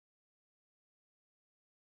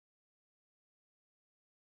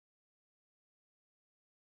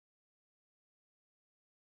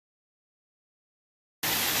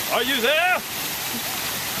Are you there?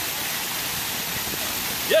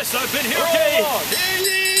 Yes, I've been here. Okay. Hear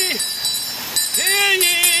ye! Hear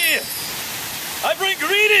ye! I bring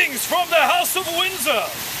greetings from the House of Windsor.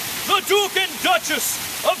 The Duke and Duchess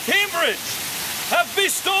of Cambridge have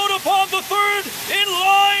bestowed upon the third in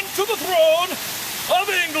line to the throne of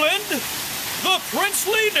England the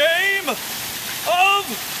princely name of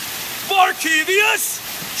Marquis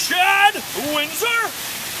Chad Windsor,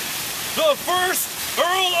 the first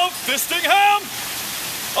Earl of Fistingham.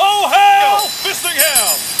 Oh, hail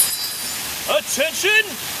Fistingham! Attention!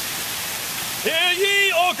 Hear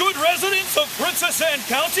ye, all good residents of Princess Anne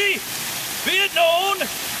County. Be it known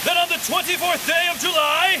that on the 24th day of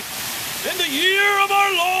July, in the year of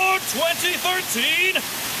our Lord 2013,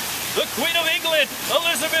 the Queen of England,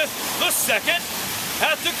 Elizabeth II,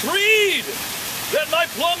 hath decreed that my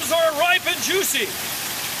plums are ripe and juicy.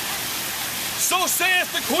 So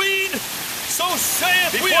saith the Queen, so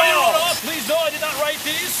saith we all. Before you run off, please know I did not write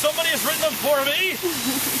these. Somebody has written them for me.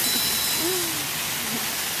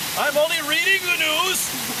 I'm only reading the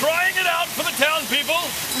news, crying it out for the townspeople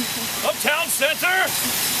of Town Center.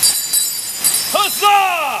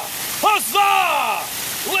 Huzzah! Huzzah!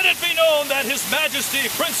 Let it be known that His Majesty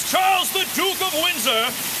Prince Charles the Duke of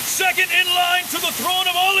Windsor, second in line to the throne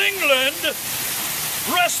of all England,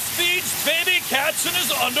 breastfeeds baby cats in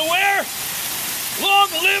his underwear.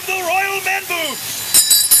 Long live the royal man boots!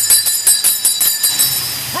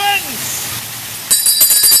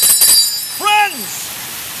 Friends,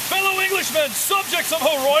 fellow Englishmen, subjects of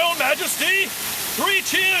Her Royal Majesty, 3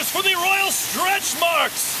 cheers for the royal stretch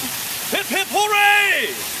marks! Hip hip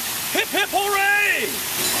hooray! Hip hip hooray!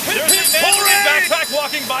 Hip hip hooray! There's a backpack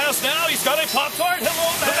walking by us now. He's got a Pop-Tart.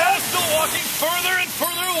 Hello, man. The man is still walking further and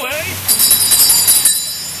further away.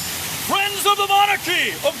 Friends of the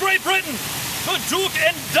monarchy of Great Britain, the Duke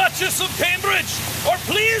and Duchess of Cambridge are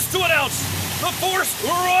pleased to announce the first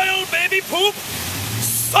royal baby poop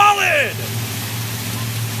solid!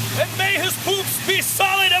 And may his poops be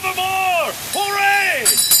solid evermore! Hooray!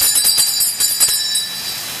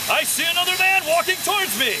 I see another man walking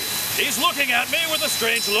towards me. He's looking at me with a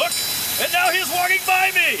strange look, and now he's walking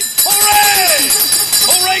by me. Hooray!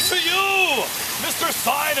 Hooray to you, Mr.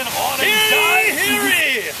 Sign and Awning Guy.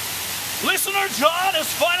 Heary! Listener John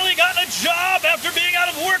has finally gotten a job after being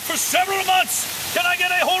out of work for several months. Can I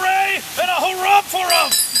get a hooray and a hurrah for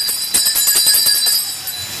him?